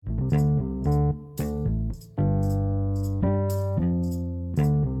Okay.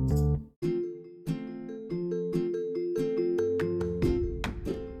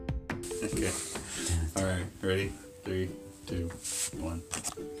 All right. Ready? 3, 2, 1.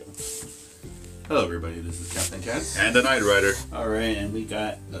 Hello, everybody. This is Captain Cats. And the Night Rider. All right, and we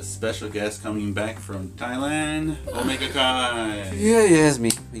got a special guest coming back from Thailand, Omega Kai. Yeah, it's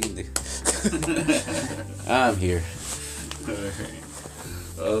me. I'm here. All right.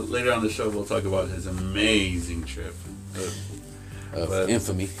 Later on the show, we'll talk about his amazing trip. Of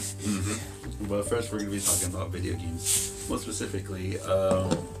infamy. Mm-hmm. But first, we're going to be talking about video games. More specifically,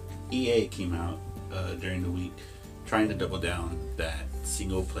 EA came out during the week trying to double down that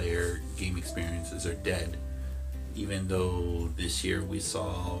single-player game experiences are dead. Even though this year we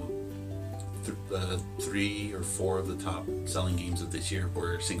saw 3 or 4 of the top selling games of this year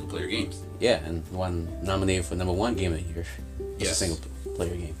were single-player games. Yeah, and one nominated for number 1 game of the year. It's a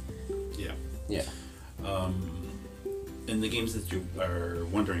single-player game. Yeah. Yeah. And the games that you are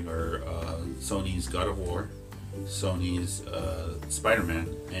wondering are Sony's God of War, Sony's Spider-Man,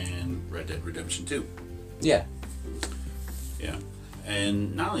 and Red Dead Redemption 2. Yeah. Yeah.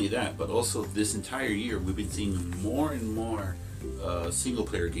 And not only that, but also this entire year we've been seeing more and more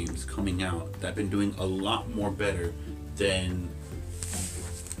single-player games coming out that have been doing a lot more better than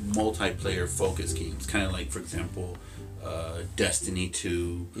multiplayer focused games. Kind of like, for example, Destiny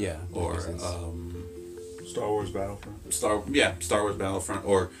 2. Yeah. Or Star Wars Battlefront. Star Wars Battlefront,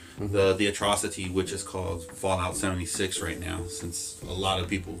 or the atrocity which is called Fallout 76 right now, since a lot of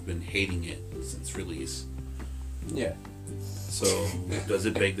people have been hating it since release. Yeah. So does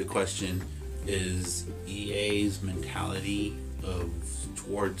it beg the question, is EA's mentality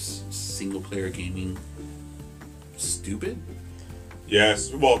towards single player gaming stupid?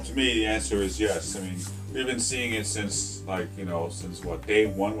 Yes. Well, to me, the answer is yes. I mean, we've been seeing it since, day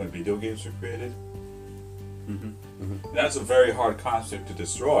one when video games were created. That's a very hard concept to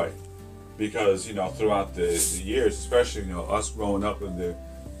destroy, because throughout the years, especially us growing up in the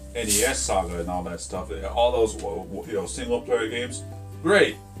NES saga and all that stuff, all those single player games,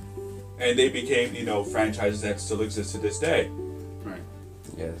 great, and they became franchises that still exist to this day. Right.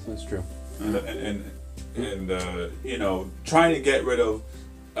 Yeah, that's true. And trying to get rid of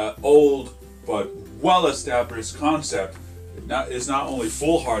old but well established concept is not only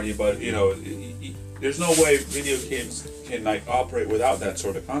foolhardy, but there's no way video games can operate without that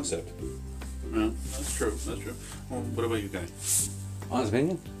sort of concept. No, that's true. Well, what about you guys? Honest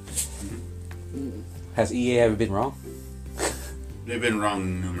opinion? Has EA ever been wrong? They've been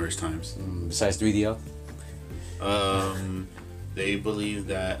wrong numerous times. Besides 3DO? They believe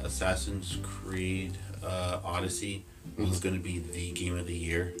that Assassin's Creed Odyssey was going to be the game of the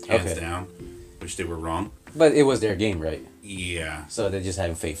year, hands down, which they were wrong. But it was their game, right? Yeah. So they're just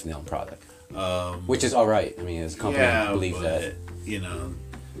having faith in their own product. Which is alright. I mean, as a company believes that.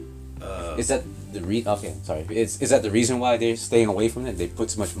 Is that the Is that the reason why they're staying away from it? They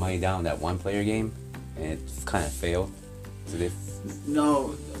put so much money down that one player game, and it kind of failed. So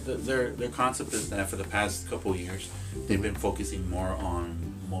No, their concept is that for the past couple of years, they've been focusing more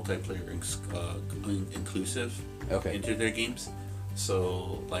on multiplayer inclusive into their games.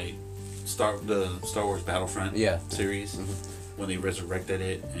 So, like the Star Wars Battlefront series, when they resurrected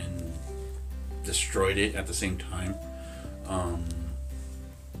it and destroyed it at the same time,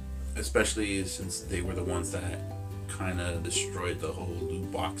 especially since they were the ones that kind of destroyed the whole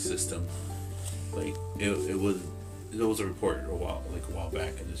loot box system. Like it was a report a while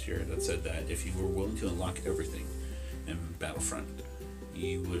back in this year that said that if you were willing to unlock everything in Battlefront,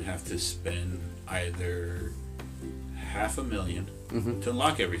 you would have to spend either $500,000 to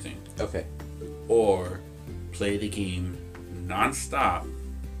unlock everything. Okay. Or play the game non-stop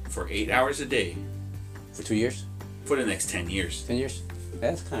for 8 hours a day. For 2 years? For the next 10 years. 10 years?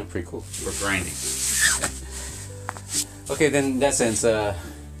 That's kind of pretty cool. For grinding. Okay, then in that sense,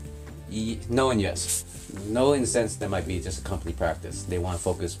 no and yes. No in the sense that might be just a company practice. They want to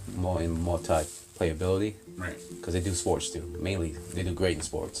focus more in multi-playability. Right. Because they do sports too. Mainly, they do great in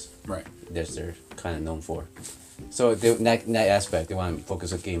sports. Right. That's they're kind of known for. So in that aspect, they want to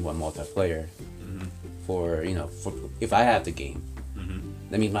focus a game on multiplayer. For if I have the game,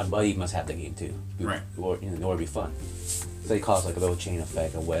 that means my buddy must have the game too. Right. Or in order to be fun. So it causes like a little chain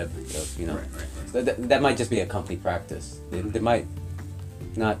effect, a web of Right. So that might just be a company practice. They might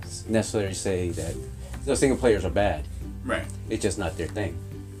not necessarily say that those single players are bad. Right. It's just not their thing,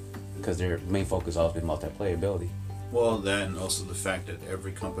 because their main focus always been multiplayability. Well, then also the fact that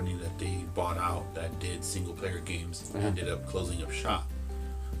every company that they bought out that did single player games ended up closing up shop.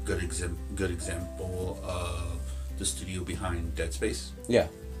 Good example, the studio behind Dead Space. Yeah.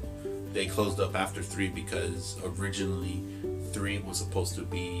 they closed up after 3 because originally 3 was supposed to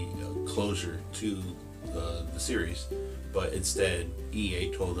be a closure to the series, but instead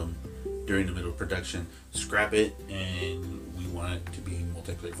EA told them during the middle of production, scrap it, and we want it to be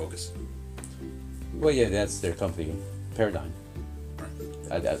multiplayer focused. Well, yeah, that's their company paradigm.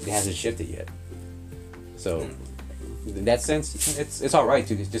 Right. It hasn't shifted yet. So, in that sense, it's all right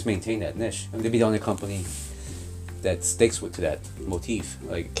to just maintain that niche. I mean, they'd be the only company that sticks to that motif.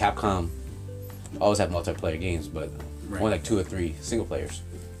 Like Capcom always have multiplayer games, but only like 2 or 3 single players.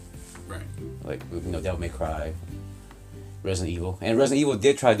 Right. Like, Devil May Cry, Resident Evil, and Resident Evil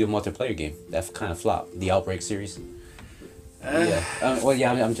did try to do a multiplayer game. That kind of flopped. The Outbreak series.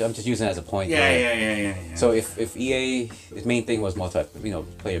 I'm just using it as a point. Yeah. So if EA's main thing was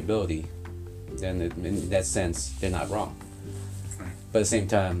playability, then in that sense they're not wrong. Right. But at the same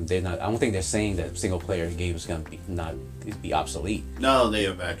time, they're not. I don't think they're saying that single player games gonna be obsolete. No, they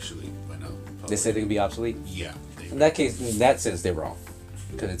have actually. They said they can be obsolete. Yeah. In that case, in that sense, they're wrong,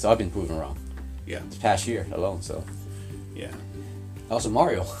 because it's all been proven wrong. Yeah. This past year alone, so. Yeah. Also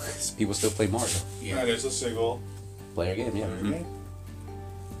Mario, people still play Mario. Yeah, there's a single player game, yeah.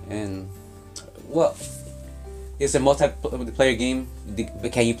 Mm-hmm. And well, it's a multiplayer game.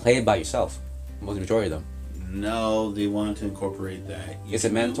 Can you play it by yourself? Most majority of them. No, they want to incorporate that. Is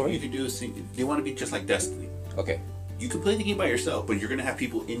it mandatory? You can do they want to be just like Destiny. Okay. You can play the game by yourself, but you're gonna have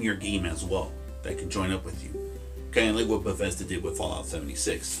people in your game as well that can join up with you. Kind of like what Bethesda did with Fallout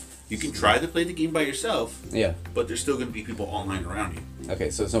 76. You can try to play the game by yourself. Yeah. But there's still gonna be people online around you. Okay,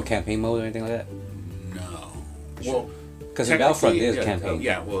 so there's no campaign mode or anything like that. No. Well, because the Battlefront is campaign.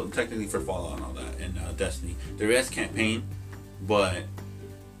 Yeah, well, technically for Fallout and all that, and Destiny, there is campaign, but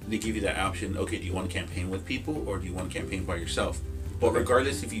they give you that option. Okay, do you want to campaign with people or do you want to campaign by yourself? But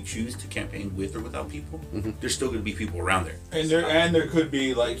regardless if you choose to campaign with or without people, there's still going to be people around there. And there could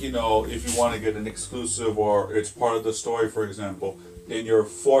be if you want to get an exclusive or it's part of the story, for example, then you're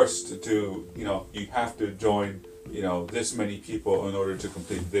forced to you have to join this many people in order to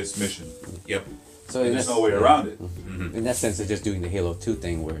complete this mission. Yep. So there's no way around it. Mm-hmm. In that sense, they're just doing the Halo 2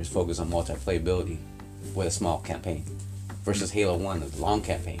 thing where it's focused on multiplayability with a small campaign versus Halo 1, the long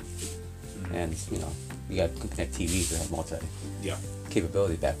campaign. And you got to connect TVs that have multi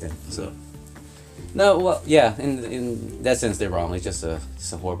capability back then. So no, well, yeah, in that sense they're wrong. It's just a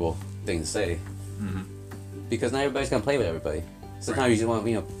horrible thing to say because not everybody's gonna play with everybody. Sometimes you just want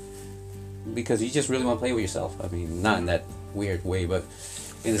because you just really want to play with yourself. I mean, not in that weird way, but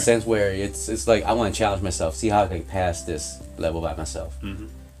in the sense where it's like I want to challenge myself, see how I can pass this level by myself.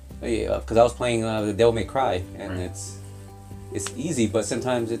 Yeah, because I was playing the Devil May Cry, and it's easy, but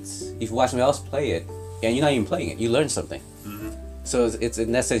sometimes if you watch somebody else play it, and you're not even playing it, you learn something. So it's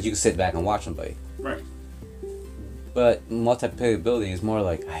in that sense you can sit back and watch somebody. Right. But multiplayability is more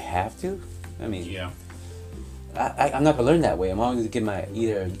like I have to. I mean, yeah. I'm not gonna learn that way. I'm always gonna get my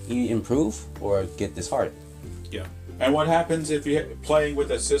either improve or get disheartened. Yeah. And what happens if you're playing with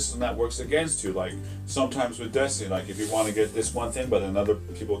a system that works against you? Like sometimes with Destiny, if you want to get this one thing, but another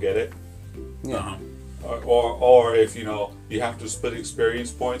people get it. Yeah. Or if you have to split experience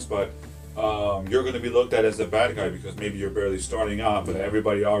points, but you're going to be looked at as the bad guy because maybe you're barely starting out, but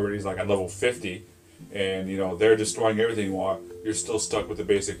everybody already is at level 50, and they're destroying everything while you're still stuck with the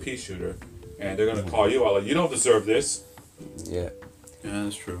basic pea shooter, and they're going to call you out like you don't deserve this. Yeah. Yeah,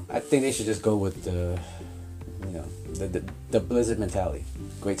 that's true. I think they should just go with the Blizzard mentality.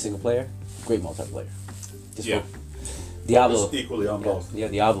 Great single player, great multiplayer. Just Diablo. Focus equally on both. Yeah,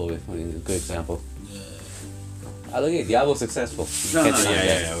 Diablo is a good example. I look at Diablo successful.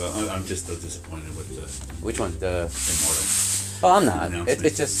 Well, I'm just so disappointed with the. Which one? The Immortal. Oh, I'm not.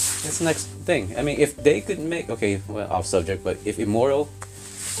 It's the next thing. I mean, if they could make off subject, but if Immortal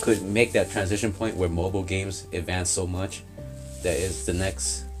could make that transition point where mobile games advance so much, that is the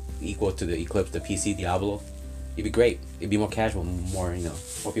next equal to the Eclipse, the PC Diablo, it'd be great. It'd be more casual, more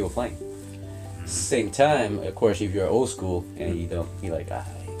people playing. Same time, of course, if you're old school and you're like,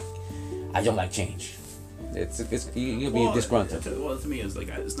 I don't like change. You'll be disgruntled. Well, to me, it's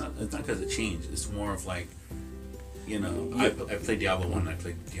not because of change. It's more of I played Diablo 1, I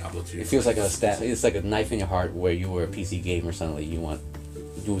played Diablo 2. It feels like it's like a knife in your heart where you were a PC gamer suddenly you would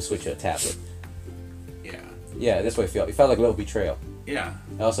switch to a tablet. Yeah. Yeah, that's what it felt. It felt like a little betrayal. Yeah.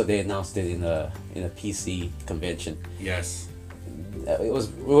 Also, they announced it in a PC convention. Yes. It was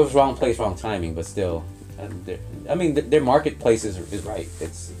wrong place, wrong timing, but still, their marketplace is right.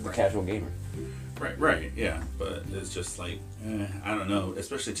 It's the casual gamer. Right, yeah, but it's just I don't know.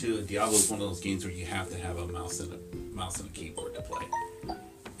 Especially too, Diablo is one of those games where you have to have a mouse and a keyboard to play.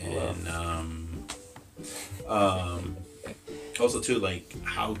 And Also, too, like,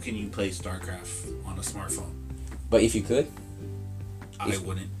 how can you play StarCraft on a smartphone? But if you could, I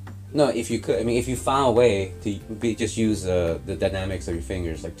wouldn't. no, if you could, I mean, if you found a way to just use the dynamics of your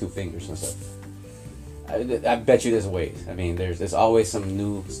fingers, like 2 fingers and stuff, I bet you there's ways. I mean, there's always some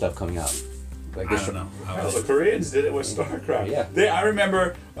new stuff coming out. Like I don't know. Hell, the Koreans did it with StarCraft. Yeah. I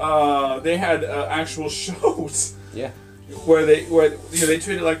remember they had actual shows. Yeah. Where they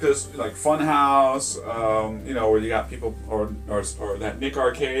treat it like this, like Funhouse, where you got people or that Nick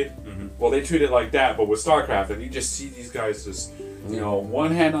Arcade. Mm-hmm. Well, they treat it like that, but with StarCraft, and you just see these guys just,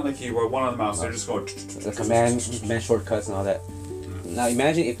 one hand on the keyboard, one on the mouse. They're just going. The command shortcuts and all that. Now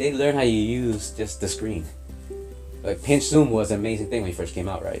imagine if they learn how you use just the screen. Like pinch zoom was an amazing thing when it first came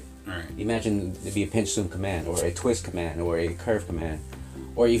out, right? Right. Imagine there'd be a pinch zoom command, or a twist command, or a curve command,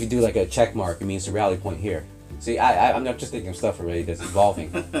 or if you do like a check mark, it means the rally point here. See, I'm not just thinking of stuff already that's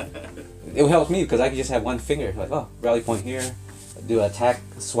evolving. It helps me because I can just have one finger, like, oh, rally point here, do attack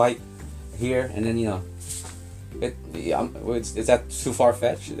swipe here, and then is that too far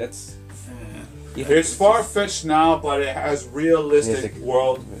fetched? That's. It's far fetched now, but it has realistic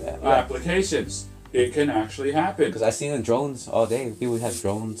world applications. It can actually happen. Because I've seen in drones all day. People have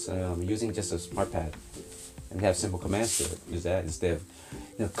drones using just a smart pad, and have simple commands to use that instead of,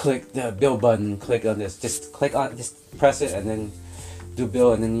 click the build button, click on this, just press it, and then do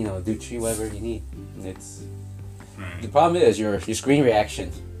build, and then do tree whatever you need. It's the problem is your screen reaction.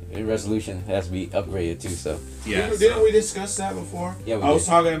 Resolution has to be upgraded too. So didn't we discuss that before? Yeah, I was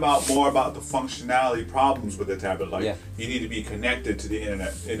talking more about the functionality problems with the tablet. Like you need to be connected to the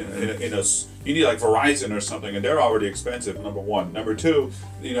internet you need like Verizon or something, and they're already expensive. Number one. Number two,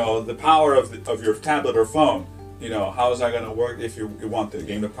 the power of your tablet or phone. How is that going to work if you want the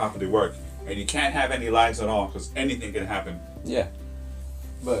game to properly work? And you can't have any lags at all because anything can happen. Yeah.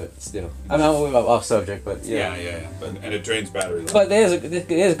 But still, I'm not off subject, but yeah. And it drains battery. But there's a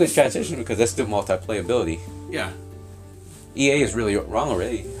good transition because that's still multiplayability. Yeah. EA is really wrong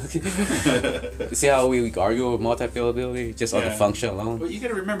already. See how we argue with multiplayability just on the function alone? But you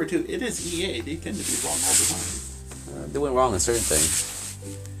gotta remember too, it is EA. They tend to be wrong all the time. They went wrong in certain things.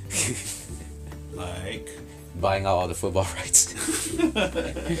 Like buying out all the football rights.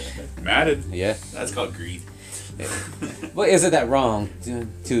 Madden. Yeah. That's called greed. But isn't that wrong to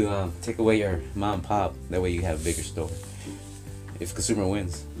take away your mom and pop? That way you have a bigger store. If consumer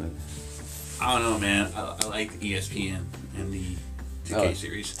wins. I don't know, man. I like ESPN and the 2K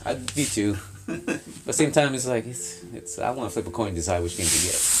series. I do too. But at the same time, it's like it's. I want to flip a coin and decide which game to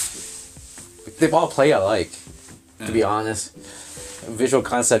get. But they all play alike. To be honest, visual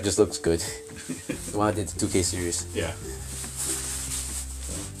concept just looks good. The one I did the 2K series. Yeah.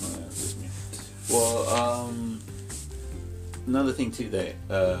 Well, another thing too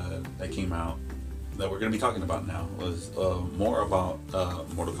that came out that we're gonna be talking about now was more about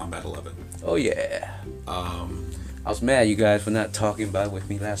Mortal Kombat 11. Oh yeah. I was mad you guys for not talking about it with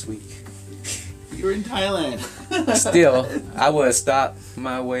me last week. You were in Thailand. Still, I would have stopped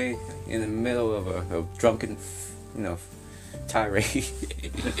my way in the middle of a drunken, tirade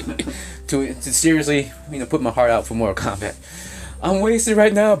to seriously, put my heart out for Mortal Kombat. I'm wasted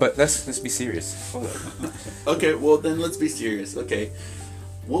right now, but let's be serious. Hold up. Okay, well then let's be serious. Okay,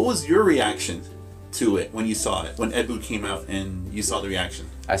 what was your reaction to it when you saw it? When Ed Boon came out and you saw the reaction?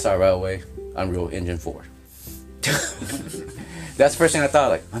 I saw it right away. Unreal Engine 4. That's the first thing I thought.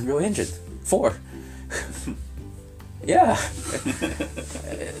 Like Unreal Engine 4. Yeah.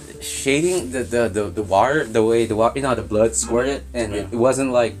 Shading the water, the way the water, the blood squirted, and it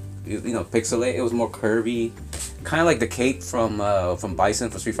wasn't like pixelate. It was more curvy. Kind of like the cape from Bison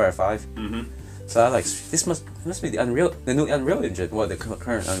for Street Fighter 5. Mm-hmm. So I like this must be the new Unreal Engine, well the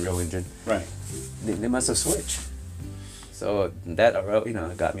current Unreal Engine. Right. They must have switched. So that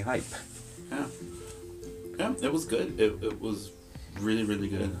got me hype. Yeah, it was good. It was really really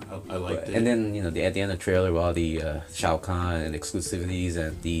good. I liked it. And then at the end of the trailer, with all the Shao Kahn and exclusivities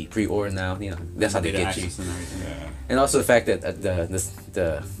and the pre-order now, that's how they get you. And also the fact that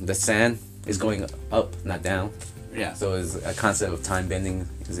the sand is going up, not down. Yeah. So it's a concept of time bending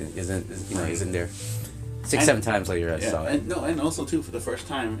is in there. 6-7 times later I saw it. And also too, for the first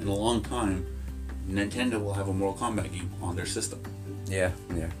time in a long time, Nintendo will have a Mortal Kombat game on their system. Yeah.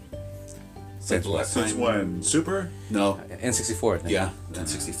 Since when? Super? No. N64. I think. Yeah,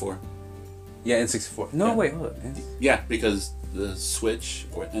 N64. Yeah, N64. No, wait, hold on. Yeah, because the Switch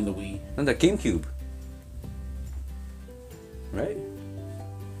and the Wii. And the GameCube. Right?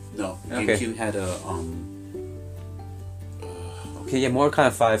 No, Okay. GameCube had a Okay, yeah, Mortal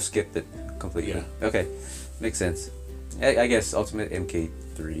Kombat 5 skipped it completely. Yeah. Okay, makes sense. I guess Ultimate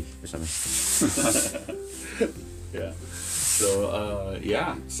MK3 or something. Yeah. So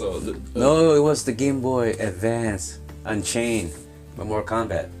yeah. So no, it was the Game Boy Advance Unchained, but Mortal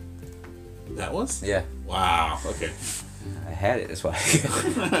Kombat. That was? Yeah. Wow. Okay. I had it. That's why.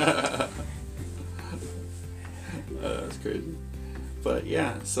 That's crazy. But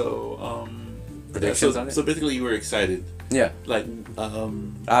yeah. So predictions on it. So basically, you were excited. Yeah. Like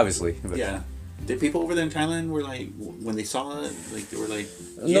obviously. But yeah. Did people over there in Thailand were like when they saw it, like they were like,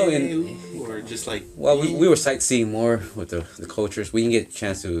 no, or just like? Well, we were sightseeing more with the cultures. We didn't get a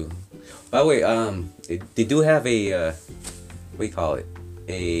chance to. By the way, they do have a what do you call it?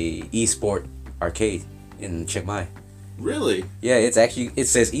 A esport arcade in Chiang Mai. Really? Yeah, it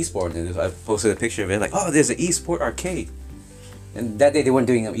says esport, and I posted a picture of it. Like, oh, there's an esport arcade. And that day they weren't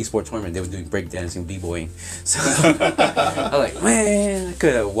doing an esport tournament; they were doing breakdancing, b-boying. So I'm like, man, I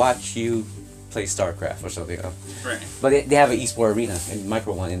could have watched you play StarCraft or something. Right. But they have an esport arena and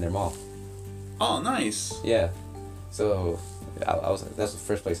micro one in their mall. Oh, nice. Yeah. So I was that's the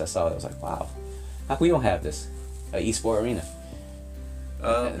first place I saw it. I was like, wow, how come we don't have this? An esport arena.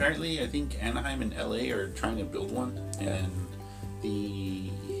 Apparently, I think Anaheim and LA are trying to build one, and I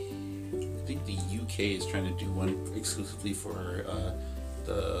think the UK is trying to do one exclusively for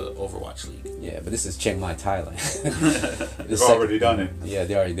the Overwatch League. Yeah, but this is Chiang Mai, Thailand. They've already done it. Yeah,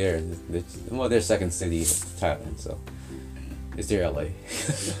 they're already there. Well, their second city, Thailand, so it's their LA.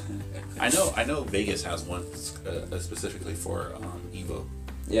 I know Vegas has one specifically for Evo.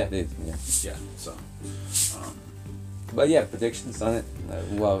 Yeah, Yeah, so. But yeah, predictions on it.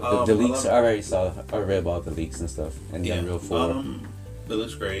 The leaks. I read about the leaks and stuff, and the Unreal 4. It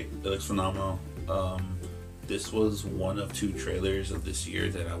looks great. It looks phenomenal. This was one of 2 trailers of this year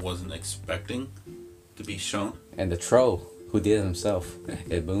that I wasn't expecting to be shown. And the troll who did it himself,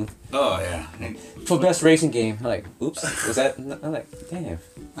 Ed Boon. Oh yeah. For best racing game, I'm like, oops, was that? I'm like, damn.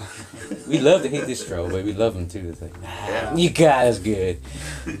 We love to hate this troll, but we love him too. It's like, you got us good.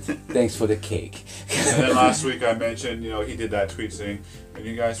 Thanks for the cake. And then last week I mentioned, he did that tweet saying, and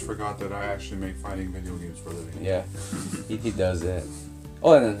you guys forgot that I actually make fighting video games for a living. Yeah, he does that.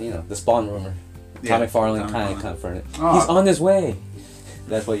 Oh, and then, the Spawn rumor. Tom McFarlane kind of confirmed it. Oh. He's on his way.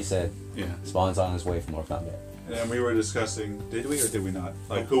 That's what he said. Yeah. Spawn's on his way for Mortal Kombat. And then we were discussing, did we or did we not?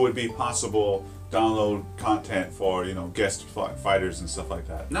 Like, who would be possible download content for, guest fighters and stuff like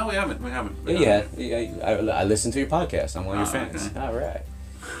that? No, we haven't. Yeah. I listened to your podcast. I'm one of your fans. Okay. All right.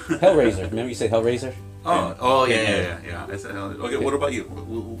 Hellraiser. Remember you said Hellraiser? Yeah. I said Hellraiser. Okay, what about you?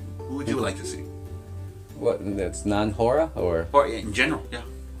 Who would you like to see? What? That's non-horror or? Or in general, yeah.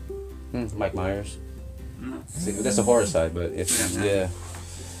 Mike Myers. No. See, that's the horror side, but it's I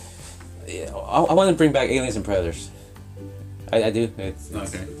want to bring back Aliens and Predators. I do. It's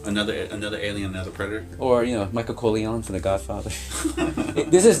okay. Another Alien, another Predator. Or Michael Corleone from The Godfather.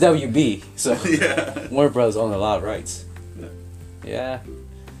 This is WB, so Warner Bros. Own a lot of rights. Yeah.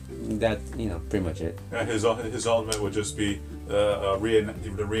 That pretty much it. Yeah, his ultimate would just be the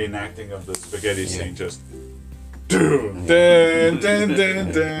reenacting of the spaghetti scene, just. Dun, dun, dun,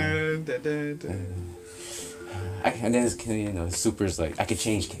 dun, dun, dun, dun. And then his super's like, I could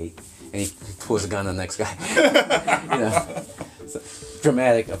change Kate, and he pulls a gun on the next guy. So,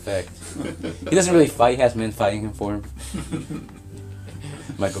 dramatic effect. He doesn't really fight; he has men fighting him for him.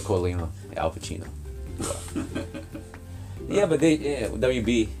 Michael Corleone, Al Pacino. Yeah, but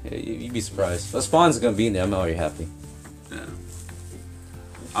WB, you'd be surprised. The Spawn's gonna be in there. I'm already happy. Yeah.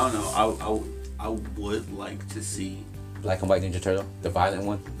 I don't know. I would like to see Black and White Ninja Turtle, the violent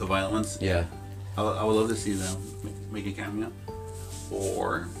one. The violent ones. Yeah. I would love to see them make a cameo,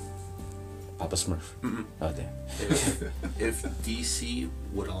 or Papa Smurf. Mm-mm. Oh damn. If DC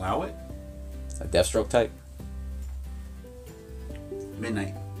would allow it. A Deathstroke type.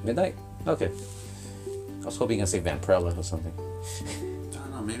 Midnight. Okay. I was hoping you were gonna say Vampirella or something. I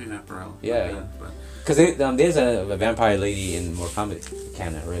don't know, maybe Vampirella. Yeah. Because there's a vampire lady in Mortal Kombat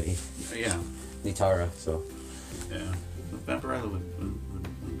canon already. Yeah. Nitara, so. Yeah. Vampirella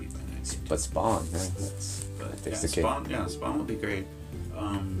would be my next. But Spawn, man. Takes the cake. Spawn would be great.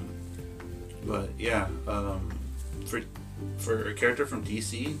 But yeah, for a character from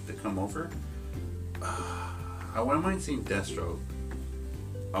DC to come over, I wouldn't mind seeing Deathstroke.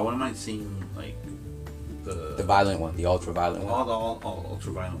 I wouldn't mind seeing like the violent one, the ultra violent one. All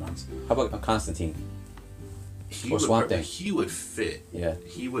ultra violent ones. How about Constantine? Or Swamp Thing? He would fit. Yeah.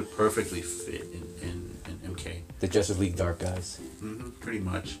 He would perfectly fit in MK. The Justice League Dark guys. Pretty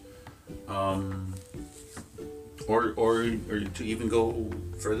much. Or to even go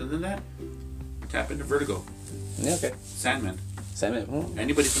further than that, tap into Vertigo. Yeah, okay. Sandman. Mm.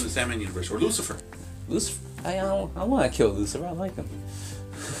 Anybody from the Sandman universe, or Lucifer. I want to kill Lucifer. I like him.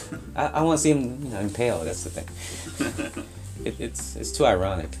 I want to see him impaled. That's the thing. It's too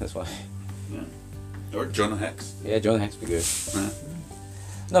ironic. That's why. Yeah. Or Jonah Hex. Yeah, Jonah Hex would be good. Yeah.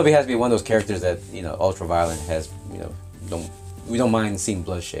 No, but he has to be one of those characters that ultra violent has we don't mind seeing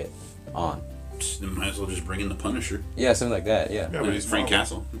bloodshed on. They might as well just bring in the Punisher. Yeah, something like that. Yeah. Yeah, but he's Frank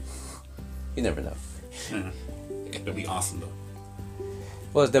Marvel. Castle. You never know. Yeah. That'd be awesome though.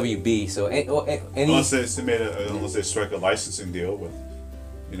 Well, it's WB, so any Unless they strike a licensing deal with,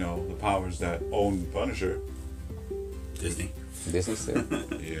 the powers that own Punisher. Disney. Disney still.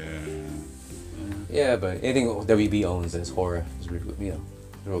 Yeah. Yeah, but anything WB owns is horror is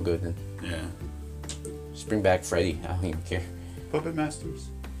real good. Then Yeah. just bring back Freddy. I don't even care. Puppet Masters.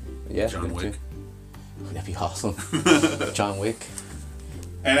 Yeah, John good Wick. too. That'd be awesome. John Wick.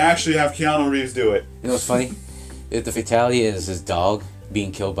 And actually have Keanu Reeves do it. You know what's funny? If the fatality is his dog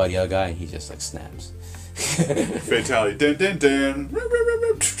being killed by the other guy, and he just like snaps. Fatality. Dun, dun,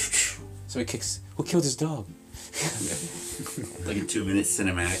 dun. So he kicks. Who killed his dog? Like a 2-minute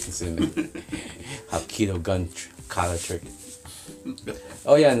cinematic. Hapkido gun kata trick.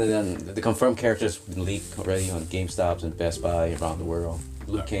 Oh yeah, and then the confirmed characters been leaked already on GameStops and Best Buy around the world.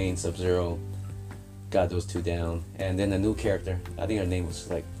 Luke Kane, Sub-Zero, got those two down, and then the new character. I think her name was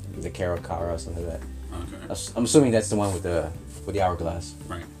like the Kara or something like that. Okay. I'm assuming that's the one with the hourglass.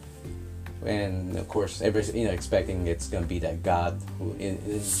 Right. And of course, everybody's expecting it's gonna be that god who in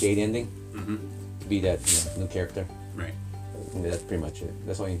Jade ending Mm-hmm. to be that new character. Right. And that's pretty much it.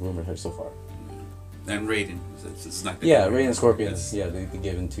 That's the only rumor heard so far. And Raiden. It's not. Yeah, Raiden and Scorpion. It's- Yeah, they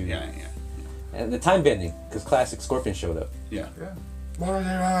given to. Yeah, yeah, And the time bending, because classic Scorpion showed up. yeah.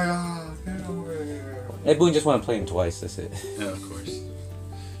 Ed Boon just want to play him twice. That's it. Yeah, of course.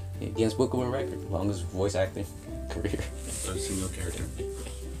 Guinness Book of World Record, longest voice acting career. A single character.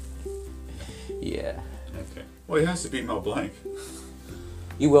 Yeah, Okay. Well, he has to beat Mel Blanc.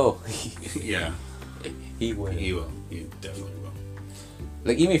 he will. Yeah, He will. he will. He definitely will.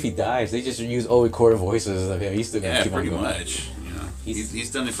 Like even if he dies, they just use old recorded voices of him. He's still gonna Yeah, keep on pretty going. much. You know,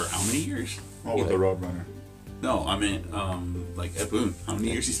 he's done it for how many years? Oh, with the Roadrunner. No, I mean, like Ed Boon. How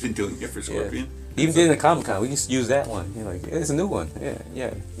many years he's been doing it for Scorpion? He even did it in Comic Con. We can use that one. You're like, it's a new one.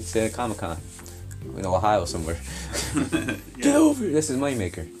 Yeah. He said at Comic Con in Ohio somewhere. Get over it. This is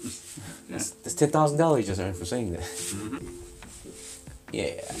moneymaker. Yeah. That's $10,000 you just earned for saying that. Mm-hmm.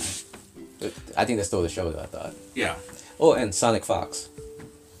 Yeah. I think that stole the show, though, I thought. Yeah. Oh, and Sonic Fox.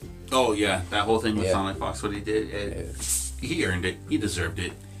 Oh yeah, that whole thing with Yeah. Sonic Fox, what he did, he earned it. He deserved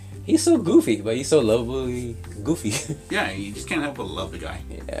it. He's so goofy, but he's so lovably goofy. Yeah, you just can't help but love the guy.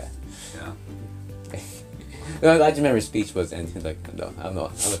 Yeah. Yeah. I just remember his speech was, and he's like, no, I'm a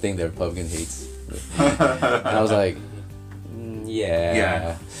thing the Republican hates. And I was like,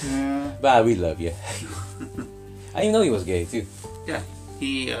 yeah. Yeah. But we love you. I didn't know he was gay, too. Yeah.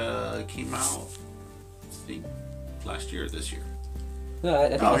 He came out, I think, last year or this year. No, I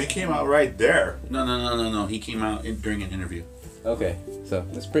think No, he came out right there. No. He came out during an interview. Okay, so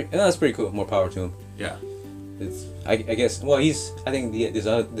that's pretty cool. More power to him. Yeah. It's I guess. Well, I think there's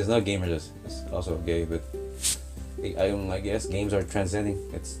another gamer that's also gay, but I guess games are transcending.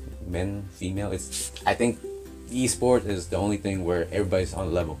 It's men, female. I think esport is the only thing where everybody's on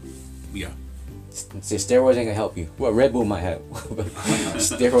a level. Yeah. Steroids ain't gonna help you. Well, Red Bull might have, but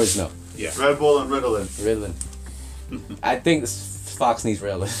steroids no. Yeah. Red Bull and Ritalin. Ritalin. I think Fox needs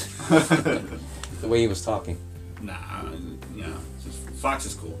Ritalin. The way he was talking, Nah. Yeah. Fox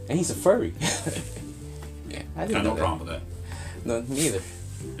is cool. and he's a furry. Yeah. I didn't Got know no that. problem with that. No, neither.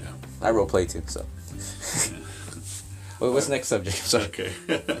 Yeah. I role play too, so. Well, what's the next subject? Sorry. Okay.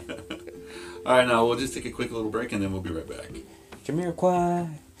 All right, now we'll just take a quick little break and then we'll be right back. Jamiroquai.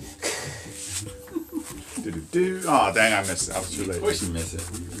 Do. Oh, dang, I missed it. I was too Of late. course you miss it.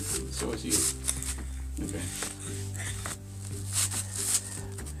 So is you. Okay.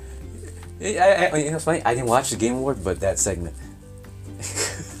 You know what's funny? I didn't watch the Game Award, but that segment.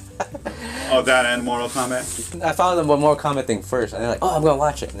 Oh, that and Mortal Kombat? I found the Mortal Kombat thing first, and they're like, "Oh, I'm gonna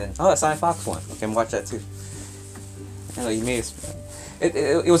watch it," and then, "Oh, that's Sonic Fox one. Okay, I'm gonna watch that too." And like, you made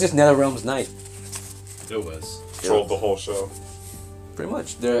it was just NetherRealm's night, It was. Trolled the whole show. pretty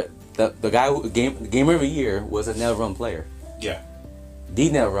much. The guy who gamer of the year was a NetherRealm player, Yeah. the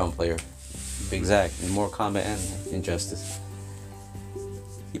NetherRealm player, to be exact, in Mortal Kombat and Injustice.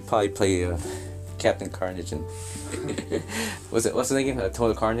 He probably played Captain Carnage and what's the name?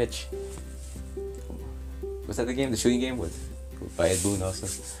 Total Carnage. Was that the game? The shooting game with by Ed Boon also.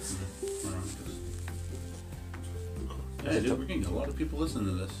 Yeah, dude, we're getting a lot of people listening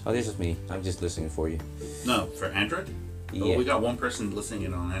to this. Oh, this is me. I'm just listening for you. No, for Android? Yeah. Oh, we got one person listening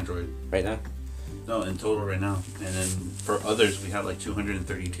in on Android. Right now? No, in total right now. And then for others, we have like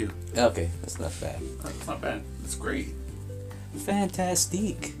 232. Okay, that's not bad. That's not bad. That's great.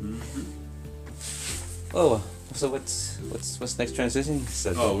 Fantastic. Mm-hmm. Oh, so what's next transition?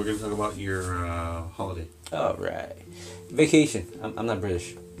 Oh, we're gonna talk about your holiday. All right, vacation. I'm not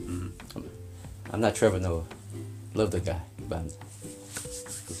British. Mm-hmm. I'm not Trevor Noah. Love the guy, but I'm,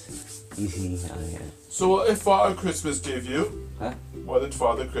 So what did Father Christmas give you? Huh? What did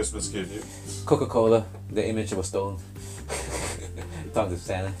Father Christmas give you? Coca-Cola. The image was stolen. Talking to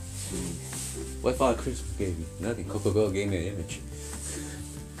Santa. What Father Christmas gave you? Nothing. Coca-Cola gave me an image.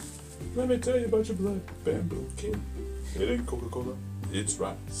 Let me tell you about your black bamboo kid. It ain't Coca-Cola, it's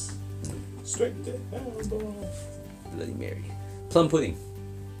rice. Straight to hell, boy. Bloody Mary. Plum pudding.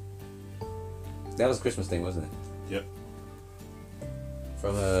 That was a Christmas thing, wasn't it? Yep.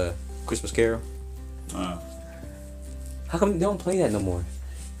 From Christmas Carol. How come they don't play that no more?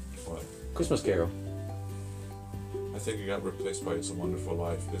 What? Christmas Carol. I think it got replaced by It's a Wonderful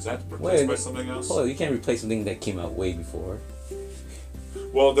Life. Is that replaced by something else? Oh, you can't replace something that came out way before.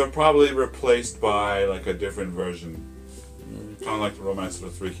 Well, they're probably replaced by like a different version. Kind of like the Romance of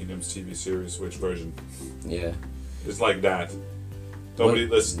the Three Kingdoms TV series. Which version? Yeah. It's like that.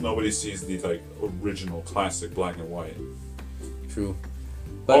 Nobody sees the like original classic black and white. True.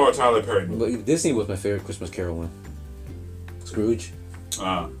 Or a Tyler Perry movie. But Disney was my favorite Christmas Carol one. Scrooge.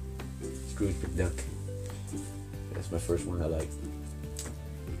 Scrooge McDuck. That's my first one I liked.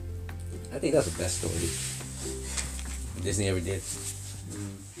 I think that's the best story Disney ever did.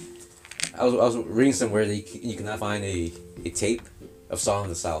 I was reading somewhere that you cannot find a tape of Song of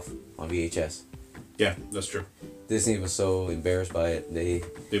the South on VHS. Yeah, that's true. Disney was so embarrassed by it.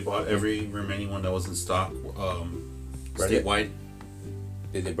 They bought every remaining one that was in stock statewide.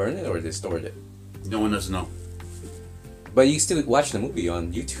 Did they burn it or they stored it? No one doesn't know. But you still watch the movie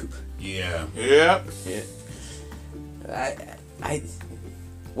on YouTube. Yeah. Yeah. Yeah. I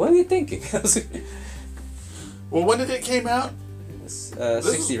what are you thinking? Well, when did it came out?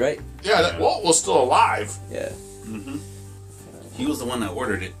 60, right? Yeah, that Walt was still alive. Yeah. Mm-hmm. He was the one that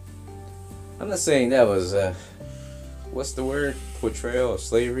ordered it. I'm not saying that was what's the word? Portrayal of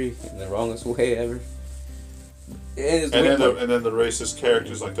slavery in the wrongest way ever. And then the racist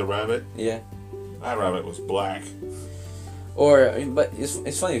characters like the rabbit. Yeah. That rabbit was black. But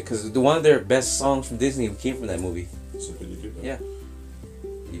it's funny because one of their best songs from Disney came from that movie. So could you do that? Yeah.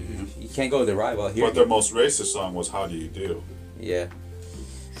 You can't go to the rival here. But their most racist song was "How Do You Do." Yeah.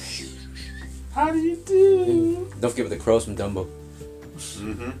 How do you do? Don't forget the crows from Dumbo.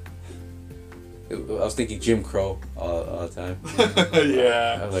 Mm-hmm. I was thinking Jim Crow all the time.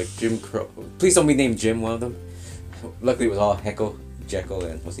 Yeah. I was like, Jim Crow. Please don't be named Jim, one of them. Luckily, it was all Heckle, Jekyll,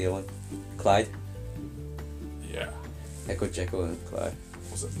 and what's the other one? Clyde? Yeah. Heckle, Jekyll, and Clyde.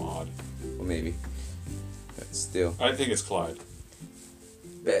 Was it Maud? Or maybe. But still. I think it's Clyde.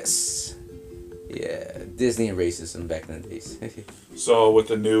 Best. Yeah, Disney and racism back in the days. So with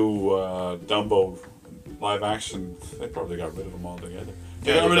the new Dumbo live action, they probably got rid of them altogether.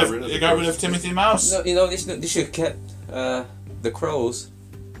 They got rid of Timothy Mouse. No, they should have kept the crows,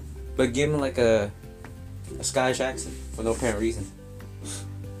 but give them like a Scottish accent for no apparent reason.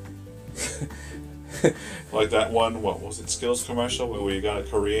 Like that one, what was it, Skills commercial where you got a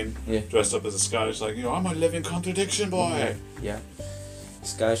Korean dressed up as a Scottish, like, I'm a living contradiction, boy. Yeah.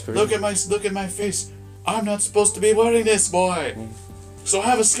 Scottish Korean. Look at my face. I'm not supposed to be wearing this, boy. So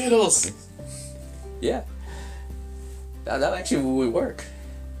have a Skittles. Yeah. That actually would work.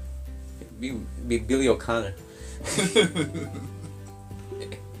 Be Billy O'Connor.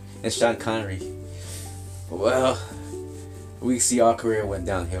 And Sean Connery. Well, we see our career went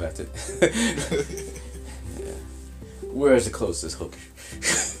downhill after. Where's the closest hooker?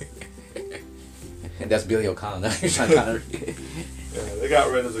 And that's Billy O'Connor, Sean Connery. Yeah, they got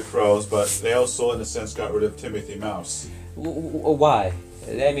rid of the crows, but they also, in a sense, got rid of Timothy Mouse. Why?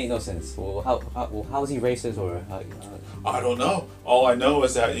 That made no sense. Well, how is he racist or? I don't know. All I know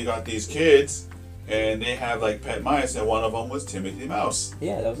is that you got these kids, and they have like pet mice, and one of them was Timothy Mouse.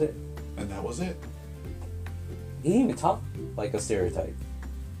 Yeah, that was it. And that was it. He didn't even talk like a stereotype.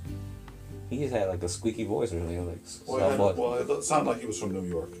 He just had like a squeaky voice or something. It sounded like he was from New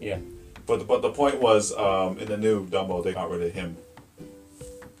York. Yeah. But the point was, in the new Dumbo, they got rid of him.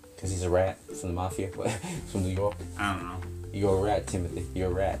 Because he's a rat from the mafia, from New York. I don't know. You're a rat, Timothy. You're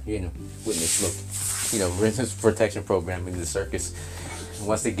a rat. You're in a witness look. Witness protection program in the circus.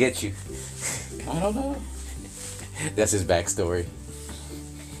 Once they get you. I don't know. That's his backstory.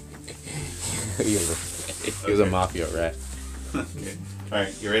 He was a mafia rat. Okay.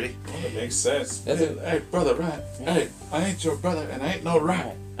 Alright, you ready? Well, it makes sense. Hey, brother rat. Hey, I ain't your brother, and I ain't no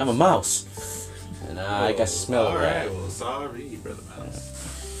rat. I'm a mouse. And I got to smell it. Alright, well, sorry, brother mouse.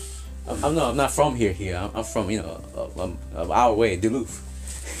 I'm not from here. I'm from an hour away, Duluth.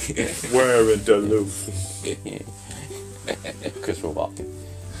 Where in Duluth? Christopher Walken.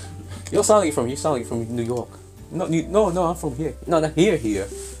 You don't sound like you're from here. You sound like you're from New York. No, I'm from here. No, not here.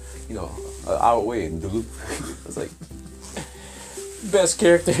 You know, an hour away in Duluth. It's like best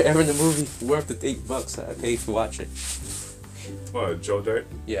character ever in the movie. Worth the $8 I paid for watching. What, Joe Dirt?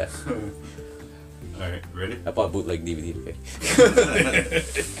 Yeah. Alright, ready? I bought bootleg DVD. Okay.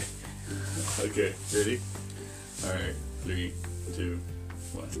 Okay, ready? Alright, 3, 2,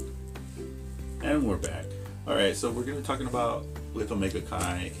 1. And we're back. Alright, so we're going to be talking about with Omega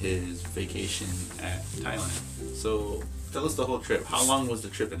Kai, his vacation at Thailand. So tell us the whole trip. How long was the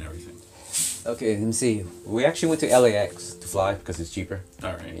trip and everything? Okay, let me see. We actually went to LAX to fly because it's cheaper.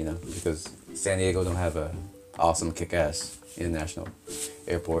 Alright. You know, because San Diego don't have a awesome kick-ass international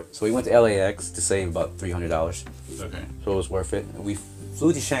airport. So we went to LAX to save about $300. Okay. So it was worth it. We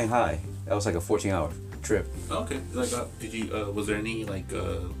flew to Shanghai. That was like a 14-hour trip. Okay. Like, did you? Was there any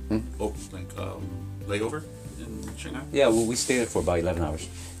layover in Shanghai? Yeah, well, we stayed there for about 11 hours.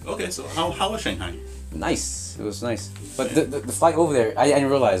 Okay. So how was Shanghai? Nice. It was nice. But the flight over there, I didn't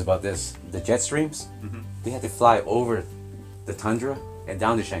realize about this. The jet streams, we had to fly over the tundra and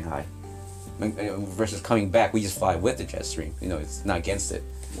down to Shanghai. Versus coming back, we just fly with the jet stream. You know, it's not against it.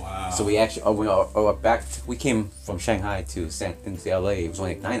 Wow. So we actually, we came from Shanghai to into LA. It was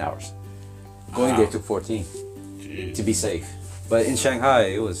only like 9 hours. Going there took 14 to be safe. But in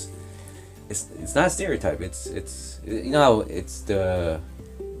Shanghai, it's not a stereotype. It's you know how it's the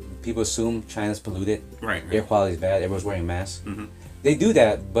people assume China's polluted. Right. Air quality is bad. Everyone's wearing masks. Mm-hmm. They do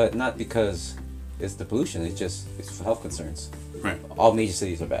that, but not because it's the pollution. It's for health concerns. Right. All major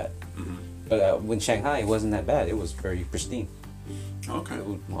cities are bad. Mm-hmm. But when Shanghai, it wasn't that bad. It was very pristine. Okay. It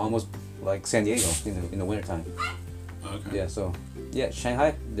was almost like San Diego in the wintertime. Okay. Yeah, so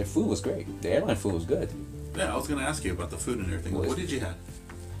Shanghai, their food was great. The airline food was good. Yeah, I was gonna ask you about the food and everything. What did you have?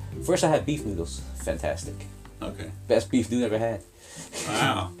 First, I had beef noodles. Fantastic. Okay. Best beef noodle ever had.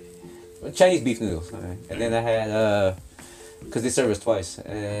 Wow. Chinese beef noodles. Right? And then I had, because they serve us twice,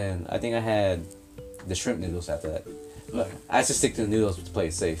 and I think I had the shrimp noodles after that. But I used to stick to the noodles to play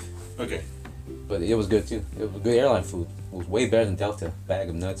it safe. Okay. But it was good too. It was good airline food. It was way better than Delta bag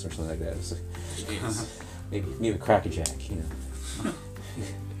of nuts or something like that. It was maybe Cracker Jack, you know.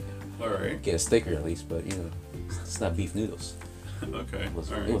 All right. Get a sticker at least, but you know, it's not beef noodles. Okay. It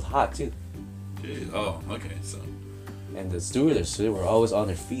was, All right. it was hot too. Jeez. Oh, okay. So. And the stewardess, they were always on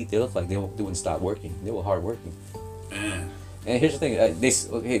their feet. They looked like they wouldn't stop working. They were hard working. Man. And here's the thing,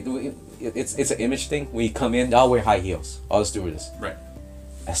 it's an image thing. When you come in, they all wear high heels. All the stewardess. Right.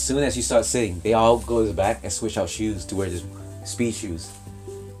 As soon as you start sitting, they all go to the back and switch out shoes to wear the speed shoes.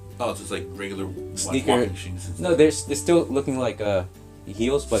 Oh, just like regular Sneaker. walking shoes. And No, they're still looking like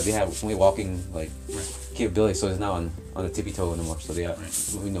heels, but they have only walking like capability, so it's not on the tippy toe anymore. So they have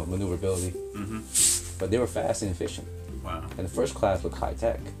maneuverability. Mm-hmm. But they were fast and efficient. Wow. And the first class looked high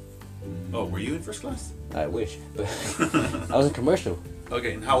tech. Oh, were you in first class? I wish, but I was in commercial.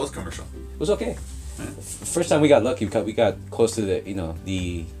 Okay, and how was commercial? It was okay. First time we got lucky because we got close to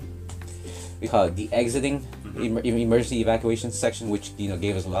we call it the exiting emergency evacuation section, which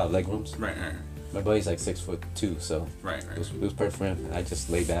gave us a lot of leg rooms. Right. My buddy's like 6'2", so Right. it was perfect for him. And I just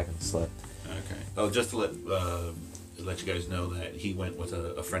laid back and slept. Okay. Oh, just to let you guys know that he went with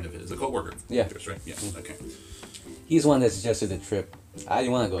a friend of his, a coworker. Yeah. Yours, right. Yeah. Okay. He's the one that suggested the trip. I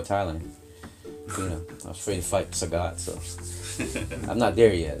didn't want to go to Thailand. I was afraid to fight Sagat, so I'm not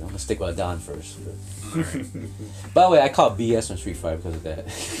there yet. I'm gonna stick with Don first. Alright. By the way, I call BS on Street Fighter because of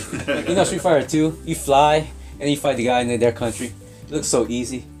that. Street Fighter 2, you fly and you fight the guy in their country. It looks so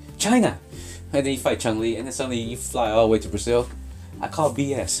easy. China! And then you fight Chun-Li and then suddenly you fly all the way to Brazil. I call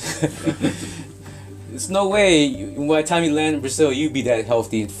BS. There's no way by the time you land in Brazil, you'd be that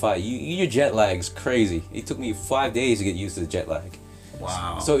healthy and fight. Your jet lag is crazy. It took me 5 days to get used to the jet lag.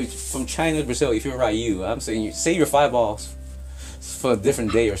 Wow. So from China to Brazil, if you're Ryu, I'm saying save your 5 balls for a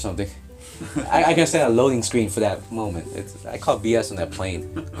different day or something. I can set a loading screen for that moment. I call BS on that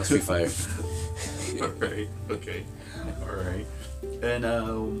plane on Street Fighter. Alright. Okay. Alright. And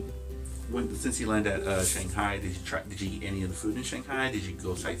since you landed at Shanghai, did you eat any of the food in Shanghai? Did you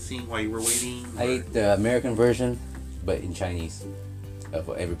go sightseeing while you were waiting? I ate the American version, but in Chinese of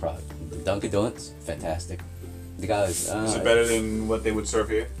every product. The Dunkin' Donuts, fantastic. The guys. Is it better than what they would serve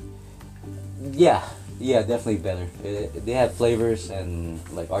here? Yeah, definitely better. They have flavors and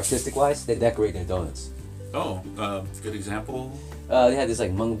like artistic wise, they decorate their donuts. Oh, good example. They had this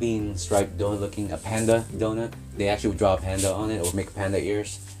like mung bean striped donut looking, a panda donut. They actually would draw a panda on it or make panda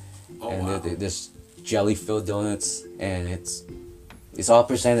ears. Oh, and wow. there's jelly filled donuts, and it's It's all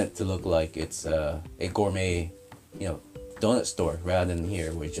presented to look like it's a gourmet, donut store rather than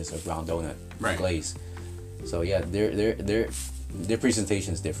here where it's just a round donut Right. glaze. So yeah, their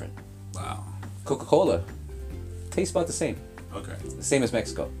presentation is different. Wow. Coca-Cola tastes about the same. Okay. The same as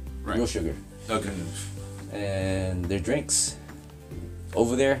Mexico. Right. Real sugar. Okay. And their drinks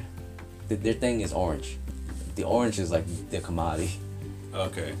over there, their thing is orange. The orange is like the commodity.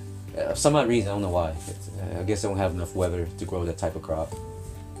 Okay. For some odd reason, I don't know why. I guess they don't have enough weather to grow that type of crop.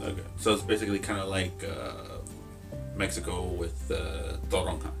 Okay. So it's basically kind of like Mexico with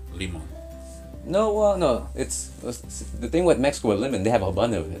toronja, limon. No, well, no. It's the thing with Mexico with lemon. They have a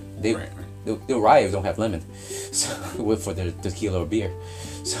abundance of it. Right. They'll riot if they don't have lemon, so for their tequila or beer.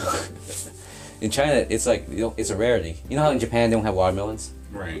 So in China, it's like it's a rarity. You know how in Japan they don't have watermelons?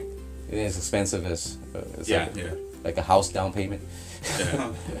 Right. It is expensive as Yeah. like a house down payment.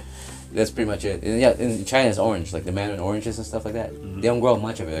 Yeah. That's pretty much it. And yeah, in China it's orange, like the mandarin oranges and stuff like that. They don't grow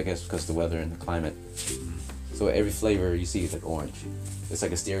much of it, I guess, because of the weather and the climate. So every flavor you see is like orange. It's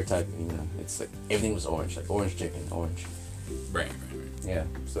like a stereotype, It's like everything was orange, like orange chicken, orange. Right. Yeah.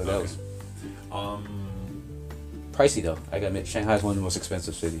 So that Okay. was Um, pricey though. I gotta admit, Shanghai is one of the most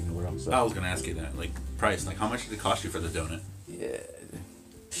expensive cities in the world. So. I was gonna ask you that, like price, like how much did it cost you for the donut? Yeah.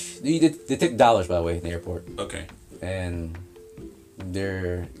 They take dollars, by the way, in the airport, Okay. and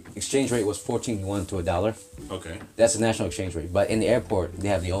their exchange rate was 14 yuan to $1. Okay. That's the national exchange rate. But in the airport, they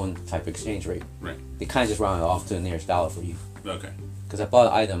have their own type of exchange rate. Right. They kind of just round it off to the nearest dollar for you. Okay. Because I bought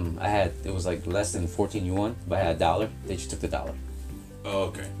an item, it was like less than 14 yuan, but I had $1. They just took the dollar. Oh,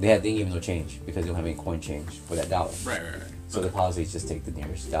 okay. They didn't give me no change because they don't have any coin change for that dollar. Right. So the policy is just take the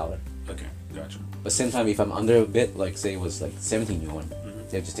nearest dollar. Okay. Gotcha. But same time, if I'm under a bit, like say it was like 17 yuan,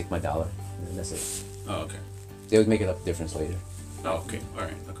 they'll just take my dollar, and that's it. Oh, okay. They would make it up difference later. Oh, okay. All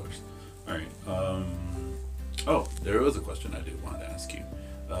right. Of course. All right. Oh, there was a question I did want to ask you.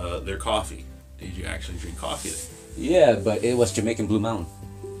 Their coffee. Did you actually drink coffee there? Yeah, but it was Jamaican Blue Mountain.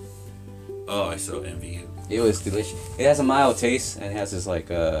 Oh, I so envy you. It was delicious. It has a mild taste and it has this like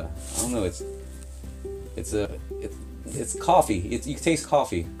I don't know. It's coffee. You can taste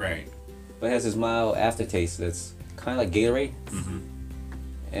coffee, Right. but it has this mild aftertaste that's kind of like Gatorade, Mm-hmm.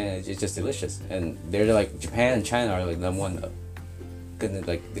 and it's just delicious. And they're like Japan and China are like number one,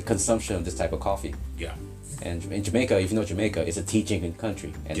 like the consumption of this type of coffee. Yeah. And in Jamaica, if you know Jamaica, it's a tea drinking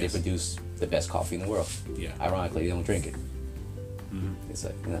country, and Yes. they produce the best coffee in the world. Yeah. Ironically, they don't drink it. Mm-hmm. It's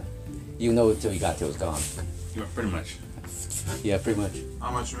like you know it till you got till it's gone. Yeah, pretty much. Yeah, pretty much. How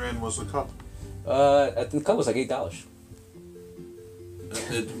much rand was the cup? I think the cup was like $8.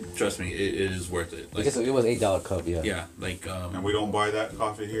 Trust me, it is worth it. Like, Because it was $8 cup, yeah. yeah, like And we don't buy that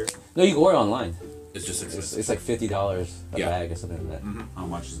coffee here. No, you can order online. it's just expensive. It's like $50 a Yeah. bag or something like that. How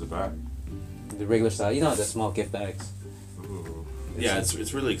much is the bag? The regular size, the small gift bags. Ooh. Yeah,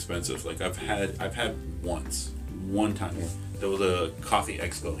 it's really expensive. Like I've had one time. Yeah. There was a coffee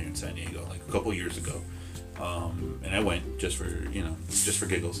expo here in San Diego, like a couple years ago, and I went just for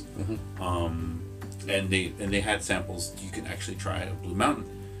giggles. And they had samples. You can actually try a Blue Mountain,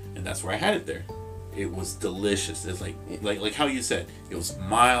 and that's where I had it there. It was delicious. It's like how you said, it was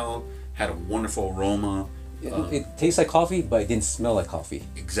mild, had a wonderful aroma. It tastes like coffee, but it didn't smell like coffee.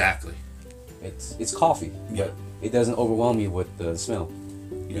 Exactly. It's coffee, Yeah. but it doesn't overwhelm you with the smell.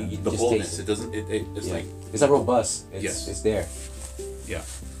 Yeah. You The just boldness. taste It doesn't. It's Yeah. like It's like robust. Yes. It's there. yeah.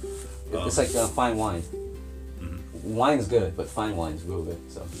 It's like fine wine. Wine is good, but fine wine is real good.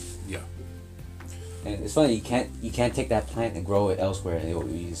 So, Yeah. and it's funny you can't take that plant and grow it elsewhere, and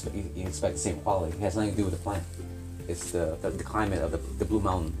you expect the same quality. It has nothing to do with the plant. It's the climate of the Blue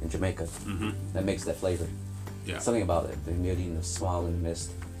Mountain in Jamaica that makes that flavor. Yeah. Something about it, the humidity and the swirl and the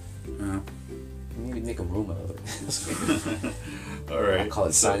mist. Yeah. Maybe make a room out of it. All I right. call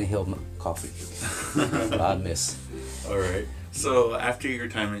it Silent Hill coffee. I miss. All right. So after your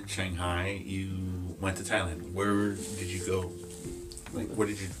time in Shanghai, you went to Thailand. Where did you go? Like, where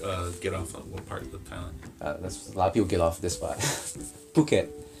did you get off? Of? What part of Thailand? That's a lot of people get off this spot. Phuket,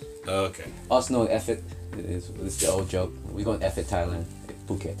 Okay. also known as Effet. It's the old joke. We go to Effet, Thailand.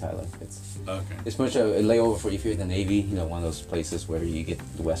 Phuket, Thailand. Okay. It's much a layover for if you're in the Navy. One of those places where you get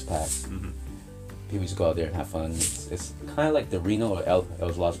the West Pass. People just go out there and have fun. It's kind of like the Reno or El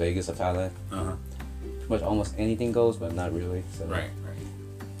Las Vegas of Thailand. Uh-huh. Pretty much almost anything goes, but not really. So. Right.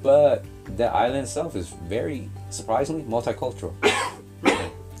 But the island itself is very surprisingly multicultural.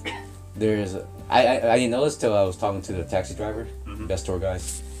 I didn't notice till I was talking to the taxi driver, best tour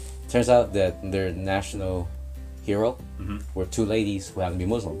guys. Turns out that their national hero were two ladies who happen to be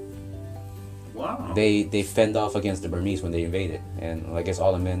Muslim. Wow. They fended off against the Burmese when they invaded, and I guess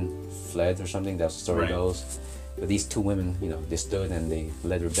all the men fled or something. That's the story Right. goes. But these two women, they stood and they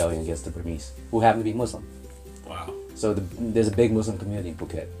led rebellion against the Burmese, who happen to be Muslim. Wow. So there's a big Muslim community in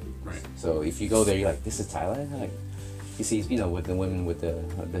Phuket. Right. So if you go there, you're like, this is Thailand? Like, you see, with the women with the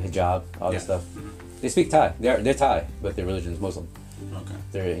hijab, all this stuff. Mm-hmm. They speak Thai. They're Thai, but their religion is Muslim. Okay.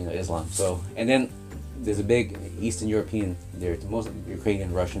 They're Islam. So, and then there's a big Eastern European. There's Muslim,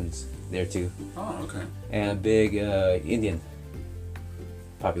 Ukrainian, Russians there too. Oh, okay. And a big Indian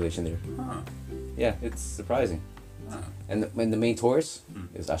population there. Huh. Yeah, it's surprising. Huh. And the main tourist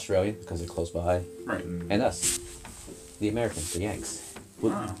is Australian because they're close by. Right. And us, the Americans, the Yanks.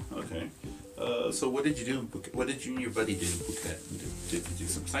 Oh, okay. So what did you do in Phuket? What did you and your buddy do in Phuket? Did you do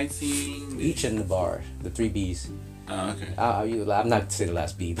some sightseeing? Each in the bar, the 3 Bs. Oh, okay. I'm not to say the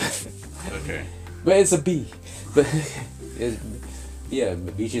last B, but Okay. but it's a B. But yeah,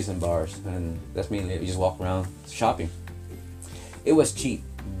 beaches and bars, and that's mainly it. You just walk around shopping. It was cheap,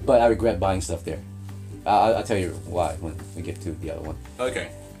 but I regret buying stuff there. I'll tell you why when we get to the other one. Okay.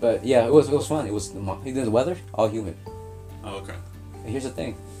 But yeah, it was fun. It was the weather, all humid. Oh, okay. And here's the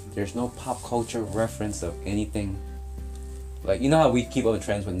thing: there's no pop culture reference of anything. Like, you know how we keep up with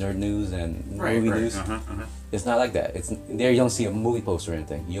trends with nerd news and movie news? It's not like that. It's there. You don't see a movie poster or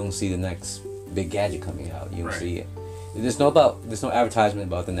anything. You don't see the next big gadget coming out. You don't see it. There's no advertisement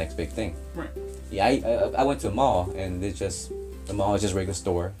about the next big thing. Right. Yeah, I went to a mall and the mall is just a regular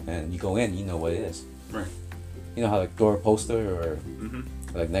store, and you go in, you know what it is. Right. You know how like door poster or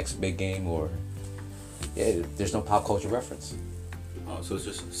like next big game or there's no pop culture reference. Oh, so it's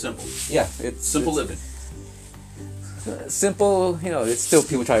just simple. Yeah, it's simple living. Simple, it's still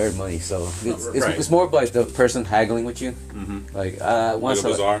people try to earn money, so it's more like the person haggling with you. Like once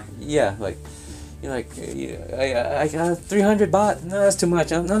like a bazaar. Yeah, like you're like, I got 300 baht. No, that's too much.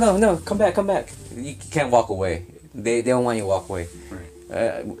 No, come back. You can't walk away. They don't want you to walk away.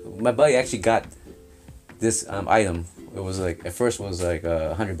 Right. My buddy actually got this item. It was like at first it was like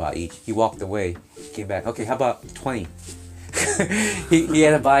 100 baht each. He walked away, came back. Okay, how about 20? he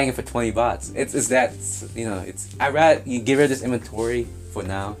ended up buying it for 20 bahts. It's that I'd rather you give her this inventory for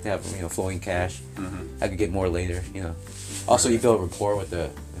now to have flowing cash. I could get more later. Also you build rapport with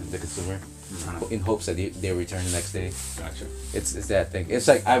the consumer in hopes that they'll return the next day. Gotcha. It's that thing. It's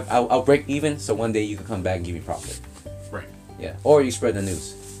like I'll break even so one day you can come back and give me profit. Right. Yeah. Or you spread the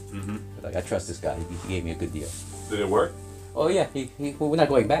news. Like, I trust this guy. He gave me a good deal. Did it work? Oh yeah. Well, we're not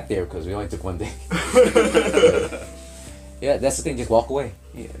going back there because we only took one day. Yeah, that's the thing. Just walk away.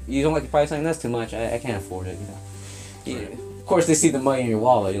 You don't like the price sign? That's too much. I can't afford it. Right. Of course, they see the money in your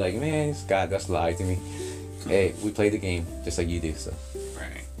wallet. You're like, man, this guy that's lied to me. Hey, we play the game just like you do. So.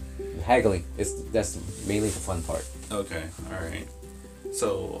 Right. Haggling. That's mainly the fun part. Okay. All right.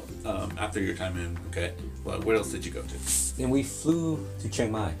 So after your time in Phuket, where else did you go to? Then we flew to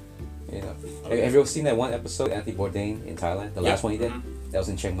Chiang Mai. Okay. Have you ever seen that one episode, Anthony Bourdain in Thailand? The last one he did. That was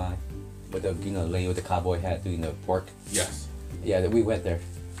in Chiang Mai. With the lady with the cowboy hat doing the pork. Yes. Yeah, we went there.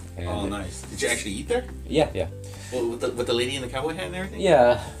 And nice. Did you actually eat there? Yeah. Well, with the lady in the cowboy hat and everything.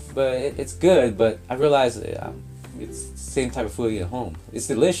 Yeah, but it's good. But I realized it's the same type of food you eat at home. It's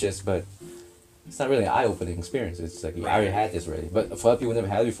delicious, but it's not really an eye-opening experience. It's like I already had this already. But for other people who never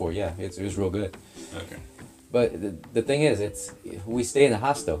had it before, yeah, it was real good. Okay. But the thing is, we stay in a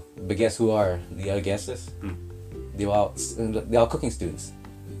hostel. But guess who are the other guests? They're all cooking students.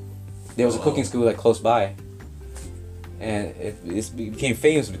 There was a cooking school like close by, and it became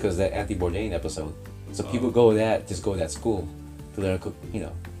famous because of that Anthony Bourdain episode. So people go to that school to learn to cook,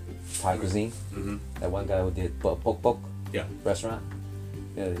 Thai cuisine. That one guy who did Pok Pok restaurant,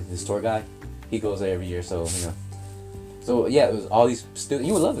 this tour guy, he goes there every year. So so yeah, it was all these students.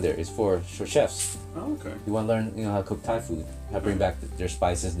 You would love it there. It's for chefs. Oh, okay. You want to learn, how to cook Thai food, how to bring back their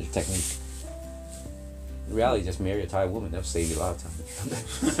spices and their technique. In reality, just marry a Thai woman. That'll save you a lot of time.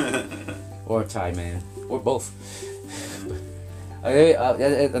 Or a Thai man. Or both.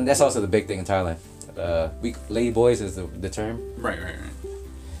 And that's also the big thing in Thailand. Lady boys is the term. Right.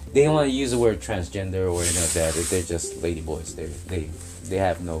 They don't want to use the word transgender or anything like that. They're just lady boys. They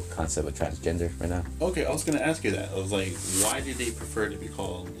have no concept of transgender right now. Okay, I was going to ask you that. I was like, why do they prefer to be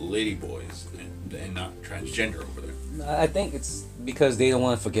called lady boys and not transgender over there? I think it's because they don't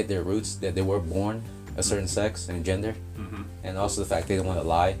want to forget their roots, that they were born a certain sex and gender, and also the fact they don't want to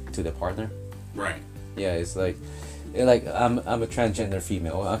lie to their partner. Right. Yeah, it's like I'm a transgender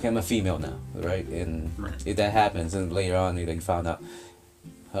female. Okay, I'm a female now, right? And if that happens, and later on they found out,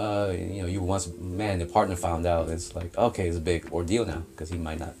 you once a man, the partner found out, it's like, okay, it's a big ordeal now because he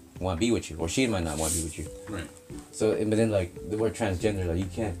might not want to be with you, or she might not want to be with you. Right. So, but then like the word transgender, like you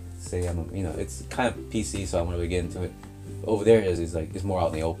can't say it's kind of PC, so I'm gonna really get into it. Over there is like it's more out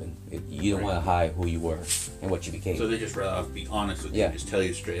in the open. You don't want to hide who you were and what you became. So they just rather be honest with you, just tell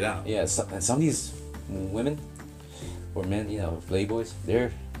you straight out. Yeah, and some of these women or men, you know, playboys,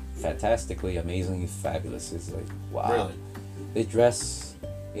 they're fantastically, amazingly fabulous. It's like wow. Really? They dress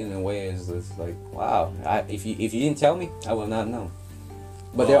in a way it's like wow. If you didn't tell me, I would not know.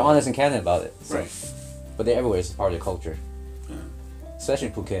 But they're honest and candid about it. So. Right. But they're everywhere. It's part of the culture. Yeah. Especially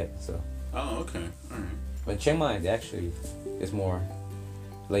in Phuket. So. Oh, okay. All right. But in Chiang Mai, they actually is more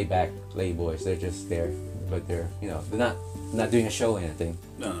laid back, lady boys. They're just there, but they're they're not doing a show or anything.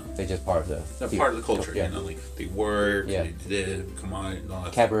 No. They're just part of the. They're part of the culture. Yeah. You know, like they work. Yeah. They come on and all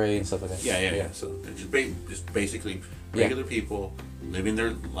that. Cabaret and stuff like that. Yeah. So they're just basically regular people living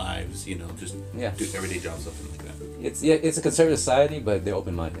their lives. You know, just do everyday jobs, something like that. It's a conservative society, but they're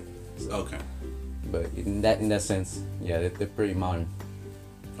open minded. So. Okay. But in that sense, they're pretty modern.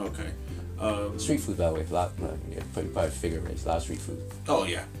 Okay. Street food, by the way, a lot. Probably figure race, a lot of street food. Oh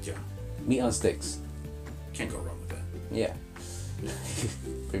yeah. Meat on sticks. Can't go wrong with that. Yeah.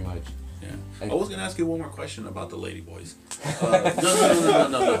 Pretty much. Yeah. I was gonna ask you one more question about the lady boys.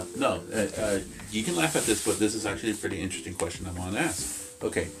 No. You can laugh at this, but this is actually a pretty interesting question I want to ask.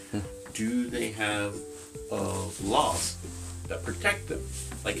 Okay. Do they have laws that protect them?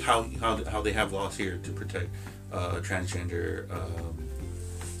 Like how they have laws here to protect transgender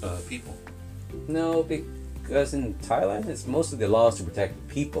people? No, because in Thailand, it's mostly the laws to protect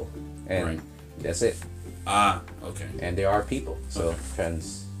people, and that's it. Ah, okay. And there are people, so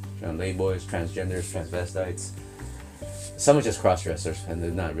trans lady boys, transgenders, transvestites. Some are just cross-dressers, and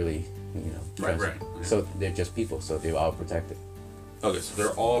they're not really, Right. So they're just people, so they're all protected. Okay, so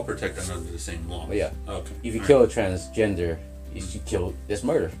they're all protected under the same law. Yeah. Okay. If you kill a transgender, it's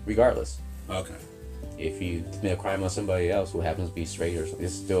murder, regardless. Okay. If you commit a crime on somebody else who happens to be straight or something,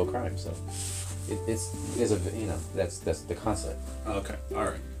 it's still a crime. So it's that's the concept. Okay. All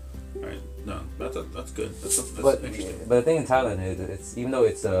right. No, that's good. That's interesting. But the thing in Thailand is, it's even though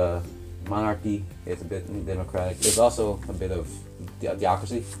it's a monarchy, it's a bit democratic. It's also a bit of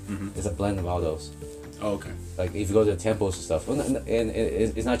theocracy. Mm-hmm. It's a blend of all those. Oh, okay. Like if you go to the temples and stuff, and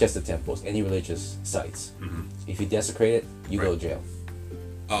it's not just the temples, any religious sites. Mm-hmm. If you desecrate it, you go to jail.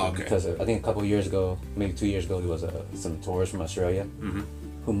 Oh, okay. Because I think a couple of years ago, maybe 2 years ago, there was some tourists from Australia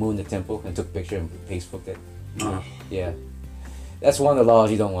who mooned the temple and took a picture and Facebooked it. Oh. Yeah. That's one of the laws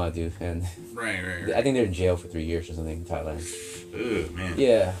you don't want to do. And right. I think they're in jail for 3 years or something in Thailand. Ooh, man.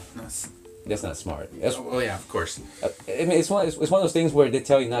 Yeah. That's not smart. Yeah, of course. I mean, it's one of those things where they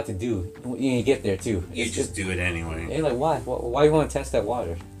tell you not to do. You get there too. You just do it anyway. And you're like, why? Why you want to test that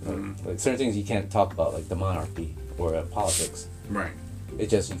water? Like certain things you can't talk about, like the monarchy or politics. Right.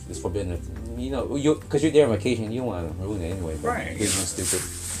 It's forbidden. Because you're there on vacation, you don't want to ruin it anyway. Right. It's stupid.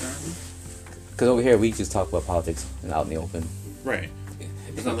 Because over here we just talk about politics and out in the open. Right.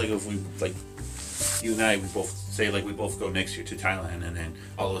 It's not like if we you and I, we both say we both go next year to Thailand, and then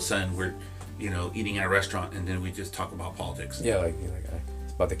all of a sudden we're, eating at a restaurant, and then we just talk about politics. Yeah, like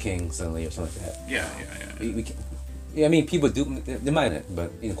it's about the king suddenly or something like that. Yeah. We can, I mean, people they mind it,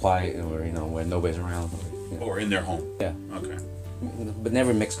 but quiet or where nobody's around. Or in their home. Yeah. Okay. But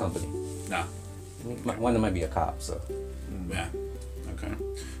never mixed company. Nah. One of them might be a cop, so. Yeah. Okay.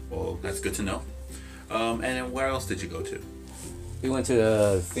 Well, that's good to know. And then where else did you go to? We went to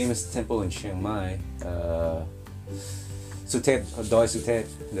the famous temple in Chiang Mai, Sutet, Doi Sutet.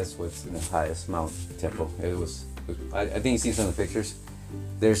 That's what's the highest mountain temple. I think you've seen some of the pictures.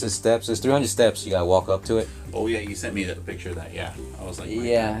 There's the steps. There's 300 steps. You gotta walk up to it. Oh yeah, you sent me a picture of that. Yeah, I was like.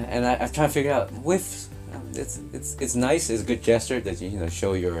 Yeah, and I'm trying to figure out it's nice. It's a good gesture that you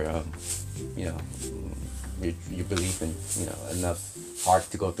show your your belief in enough heart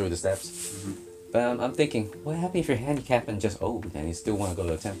to go through the steps. Mm-hmm. But I'm thinking, what happens if you're handicapped and just old and you still want to go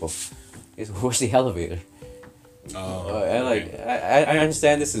to the temple? Where's the elevator? Oh. And I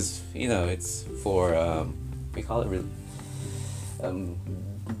understand this is it's for we call it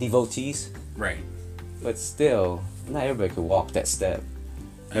devotees. Right. But still, not everybody could walk that step.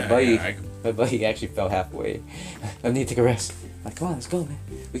 My buddy actually fell halfway. I need to take a rest. Like, come on, let's go, man.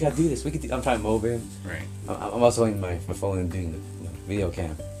 We gotta do this. I'm trying to move in. Right. I'm also holding my phone and doing the video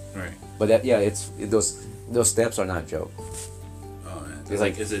cam. Right. But those steps are not a joke. Oh man.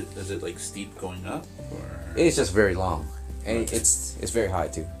 Is it like steep going up? Or? It's just very long, and it's very high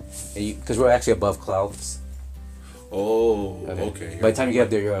too, because we're actually above clouds. Oh. Okay. By the time you get up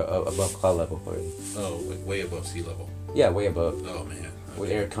there, you're above cloud level already. Oh, way above sea level. Yeah, way above. Oh man. Okay.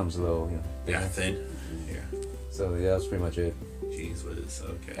 Where air comes low, Yeah, thin. Yeah. So yeah, that's pretty much it. Jeez, what is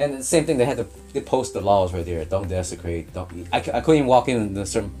okay? And the same thing, they post the laws right there. Don't desecrate. I couldn't even walk in the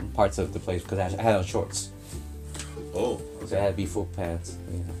certain parts of the place because I had on shorts. Oh. Okay. So it had to be full pants.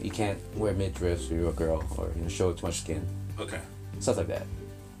 You know, you can't wear midriffs if you're a girl, or show too much skin. Okay. Stuff like that.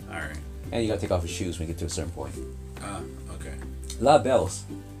 All right. And you gotta take off your shoes when you get to a certain point. Okay. A lot of bells.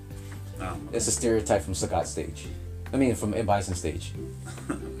 Oh, okay. It's a stereotype from Sagat stage. I mean, from Bison stage.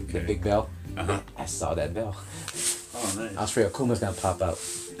 Okay. The big bell. Uh-huh. I saw that bell. Oh, nice. I was afraid Akuma's gonna pop out.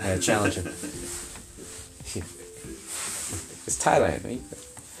 I had to challenge him. It's Thailand, man.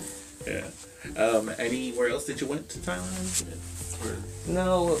 Yeah. Anywhere else that you went to Thailand? Or...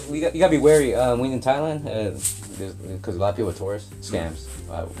 No, you gotta be wary. When in Thailand, because a lot of people are tourists, scams.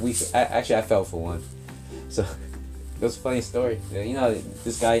 I fell for one. So it was a funny story. You know,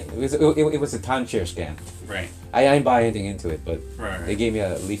 this guy. It was a timeshare scam. Right. I didn't buy anything into it, but Right. they gave me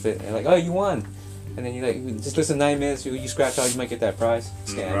a leaflet and like, oh, you won. And then you like just listen 9 minutes. You scratch out, you might get that prize.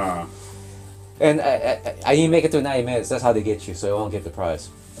 Scam. And I didn't make it through 90 minutes. That's how they get you, so you won't get the prize.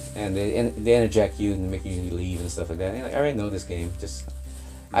 And they interject you and make you leave and stuff like that. And you're like, I already know this game. Just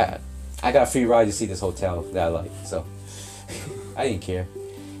I got a free ride to see this hotel that I like, so I didn't care.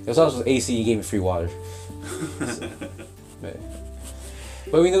 It was also AC. You gave me free water. So,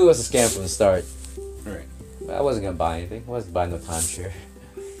 but we knew it was a scam from the start. Right. But I wasn't gonna buy anything. I wasn't buying no timeshare.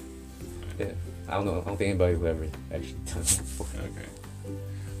 Yeah. I don't think anybody would ever actually done it before. Okay.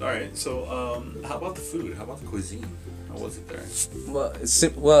 All right. So, how about the food? How about the cuisine? How was it there?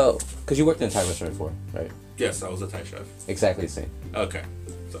 Well, because you worked in a Thai restaurant before, right? Yes, I was a Thai chef. Exactly the same. Okay.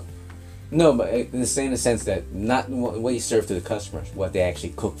 So. No, but in the same sense that not what you serve to the customers, what they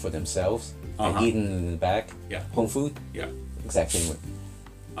actually cook for themselves and eating in the back. Yeah. Home food. Yeah. Exact same way.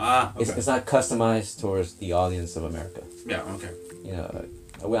 Okay. It's not customized towards the audience of America. Yeah. Okay. You know,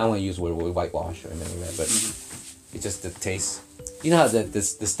 I don't want to use the word whitewash or anything like that, but it's just the taste. You know how the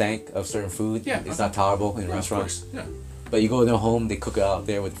stank of certain food is not tolerable in restaurants? Yeah. But you go to their home, they cook it out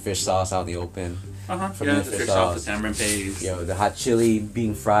there with fish sauce out in the open. Yeah, the fish sauce, the tamarind paste. You know, the hot chili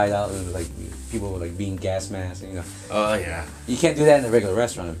being fried out, and like people with like being gas masks. You know. Oh yeah. You can't do that in a regular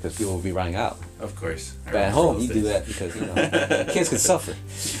restaurant because people will be running out. Of course. But at home, you do that because kids can suffer.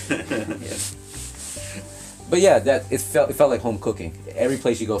 Yeah. But yeah, it felt like home cooking. Every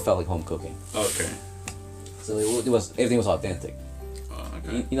place you go felt like home cooking. Okay. So everything was authentic.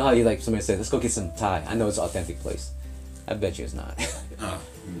 Okay. You know how somebody said, let's go get some Thai. I know it's an authentic place. I bet you it's not.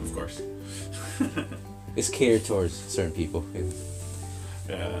 Of course. It's catered towards certain people.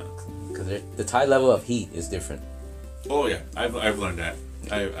 Yeah. Because the Thai level of heat is different. Oh yeah, I've learned that.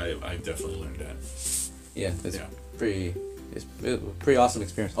 I've definitely learned that. Yeah, it's pretty awesome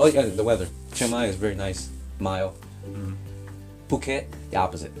experience. Oh yeah, the weather. Chiang Mai is very nice, mild. Phuket, the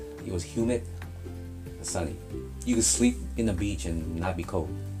opposite. It was humid, sunny. You could sleep in the beach and not be cold.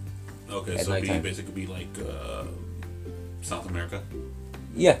 Okay, so basically be like South America.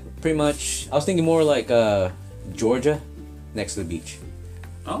 Yeah, pretty much. I was thinking more like Georgia, next to the beach.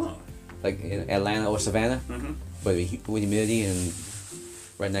 Oh. Like in Atlanta or Savannah, but with humidity and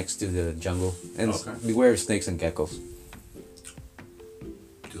right next to the jungle. And beware of snakes and geckos.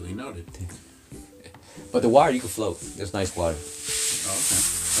 Duly noted. But the water, you can float. There's nice water. Oh,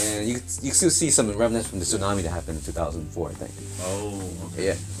 okay. And you still see some remnants from the tsunami that happened in 2004, I think. Oh, okay.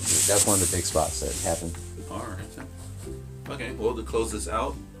 Yeah, that's one of the big spots that happened. Alright. Okay, well, to close this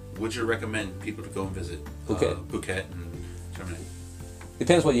out, would you recommend people to go and visit Phuket and Chiang Mai?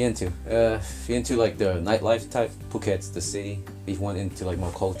 Depends what you're into. If you're into like the nightlife type, Phuket's the city. If you want into like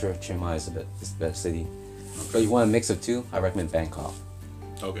more culture, Chiang Mai is the best city. Okay. But if you want a mix of two, I recommend Bangkok.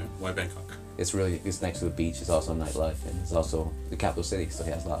 Okay, why Bangkok? It's next to the beach. It's also nightlife, and it's also the capital city, so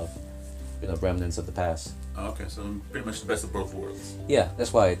it has a lot of remnants of the past. Okay, so pretty much the best of both worlds. Yeah,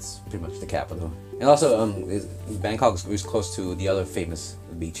 that's why it's pretty much the capital. And also, Bangkok is close to the other famous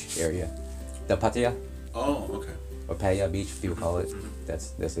beach area, the Pattaya. Oh, okay. Or Pattaya Beach, people call it.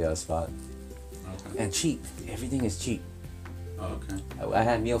 That's the other spot. Okay. And cheap. Everything is cheap. Oh, okay. I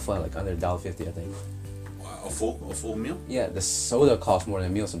had a meal for like under $1.50, I think. Wow, a full meal? Yeah, the soda costs more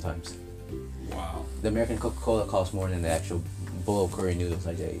than a meal sometimes. Wow. The American Coca-Cola costs more than the actual bowl of curry noodles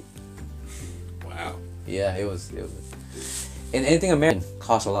I ate. Wow. Yeah, it was. And anything American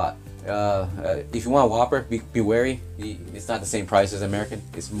costs a lot. If you want a Whopper, be wary. It's not the same price as American.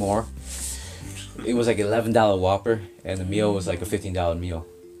 It's more. It was like $11 Whopper, and the meal was like a $15 meal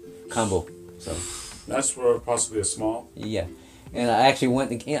combo. So. That's for possibly a small. Yeah, and I actually went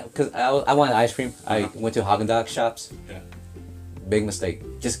because I wanted ice cream. I went to Haagen-Dazs shops. Yeah. Big mistake.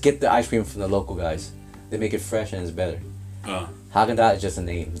 Just get the ice cream from the local guys. They make it fresh and it's better. Haagen-Dazs is just a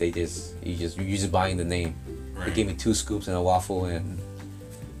name. You just buying the name. Right. They gave me 2 scoops and a waffle and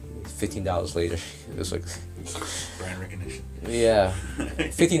 $15 later. It was like brand recognition. Yeah,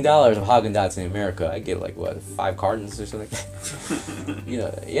 $15 of Haagen-Dazs in America. I get like what 5 cartons or something. You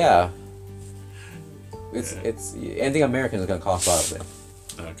know, yeah. It's anything American is gonna cost a lot of it.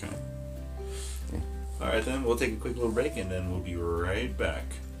 Okay. Yeah. All right, then we'll take a quick little break and then we'll be right back.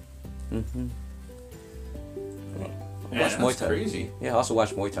 Mm-hmm. Yeah, Watch Muay Thai. Crazy. Yeah, I also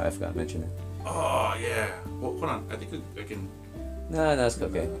watch Muay Thai. I forgot to mention it. Oh yeah. Well, hold on. I think I can. No, it's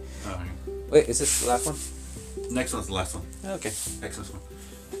okay. Okay. Wait, is this the last one? Next one's the last one. Okay. Next one.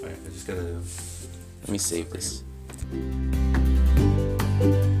 All right. I just gotta. Let me save this.